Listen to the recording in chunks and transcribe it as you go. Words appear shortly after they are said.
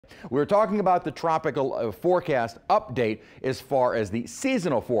We're talking about the tropical forecast update as far as the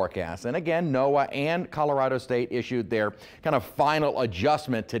seasonal forecast. And again, NOAA and Colorado State issued their kind of final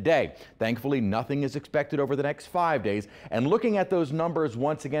adjustment today. Thankfully, nothing is expected over the next 5 days. And looking at those numbers,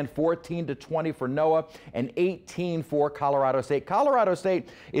 once again, 14 to 20 for NOAA and 18 for Colorado State. Colorado State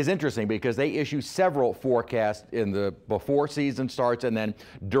is interesting because they issue several forecasts in the before season starts and then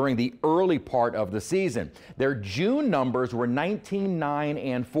during the early part of the season. Their June numbers were 19, 9,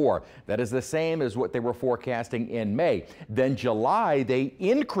 and 4. That is the same as what they were forecasting in May. Then July, they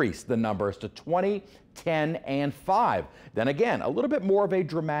increased the numbers to 20, 10, and 5. Then again, a little bit more of a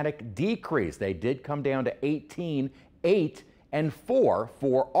dramatic decrease. They did come down to 18, 8, and 4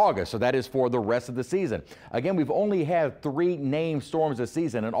 for August. So that is for the rest of the season. Again, we've only had 3 named storms this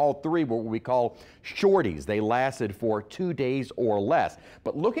season, and all 3 were what we call shorties. They lasted for 2 days or less.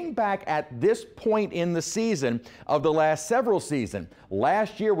 But looking back at this point in the season of the last several seasons,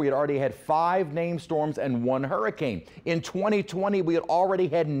 last year we had already had 5 named storms and 1 hurricane. In 2020, we had already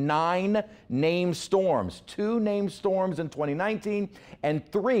had 9 named storms, 2 named storms in 2019 and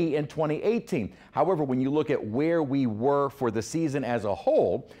 3 in 2018. However, when you look at where we were for the season as a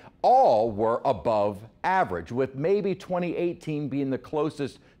whole, all were above average, with maybe 2018 being the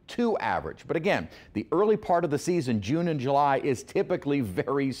closest to average. But again, the early part of the season, June and July, is typically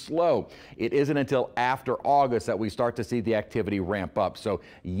very slow. It isn't until after August that we start to see the activity ramp up. So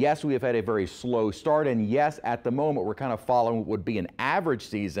yes, we have had a very slow start, and yes, at the moment we're kind of following what would be an average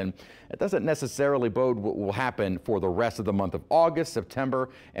season. It doesn't necessarily bode what will happen for the rest of the month of August, September,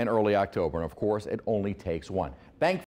 and early October. And of course, it only takes one.